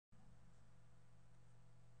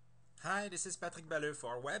Hi, this is Patrick Balleux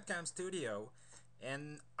for WebcamStudio,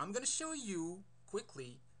 and I'm gonna show you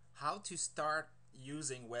quickly how to start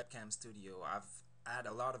using WebcamStudio. I've had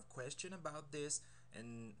a lot of questions about this,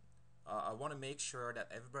 and I want to make sure that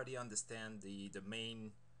everybody understand the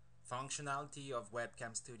main functionality of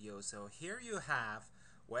WebcamStudio. So here you have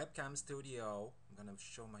WebcamStudio. I'm gonna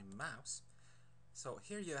show my mouse. So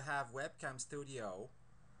here you have WebcamStudio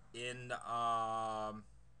in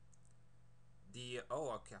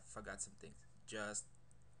okay, I forgot some things. Just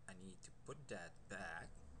I need to put that back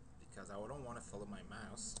because I don't want to follow my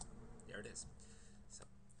mouse. There it is. So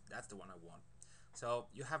that's the one I want. So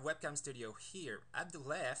you have WebcamStudio here. At the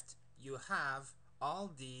left you have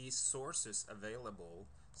all the sources available.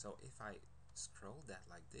 So if I scroll that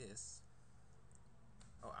like this,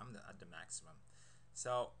 oh, I'm at the maximum.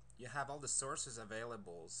 So you have all the sources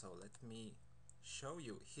available. So let me show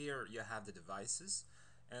you. Here you have the devices,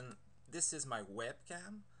 and this is my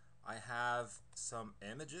webcam. I have some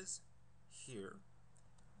images here,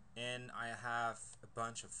 and I have a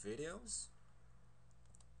bunch of videos,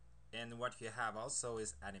 and what you have also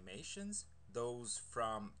is animations, those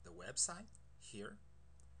from the website here,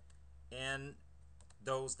 and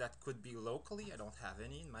those that could be locally. I don't have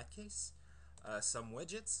any in my case. Some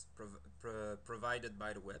widgets provided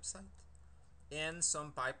by the website, and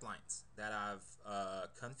some pipelines that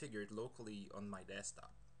I've configured locally on my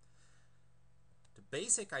desktop. The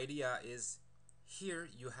basic idea is here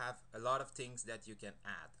you have a lot of things that you can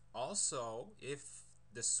add. Also, if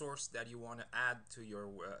the source that you want to add to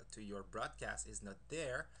your broadcast is not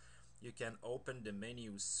there, you can open the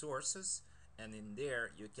menu sources, and in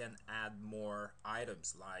there you can add more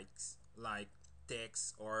items like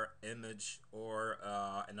text or image or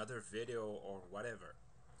another video or whatever.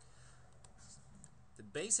 The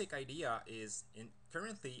basic idea is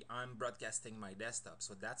currently I'm broadcasting my desktop,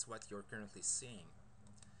 so that's what you're currently seeing.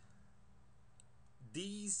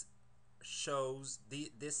 This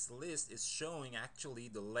list is showing actually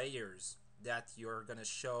the layers that you're gonna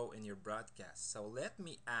show in your broadcast. So let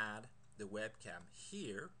me add the webcam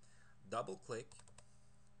here, double click,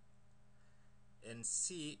 and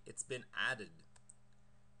see it's been added.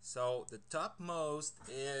 So the topmost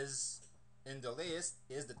is in the list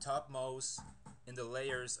is the topmost in the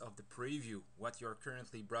layers of the preview, what you're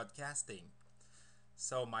currently broadcasting.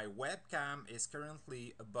 So my webcam is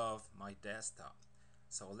currently above my desktop.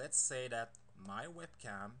 So let's say that my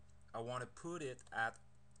webcam, I want to put it at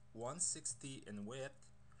 160 in width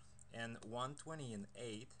and 120 in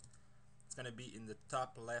height. It's going to be in the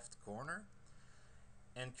top left corner,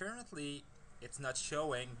 and currently it's not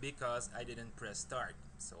showing because I didn't press start.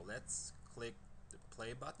 So let's click the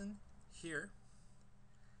play button here,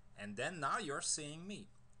 and then now you're seeing me.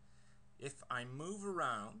 If I move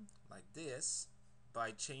around like this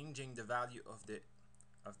by changing the value of the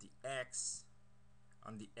X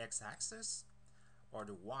on the X-axis or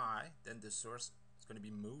the Y, then the source is going to be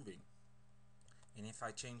moving. And if I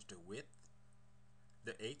change the width,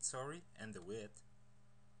 the height, sorry, and the width,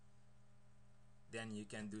 then you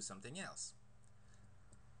can do something else.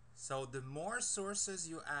 So the more sources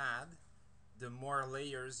you add, the more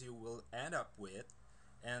layers you will end up with,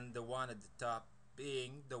 and the one at the top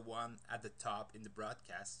being the one at the top in the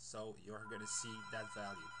broadcast, so you're gonna see that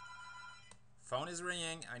value. Phone is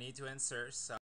ringing, I need to answer. So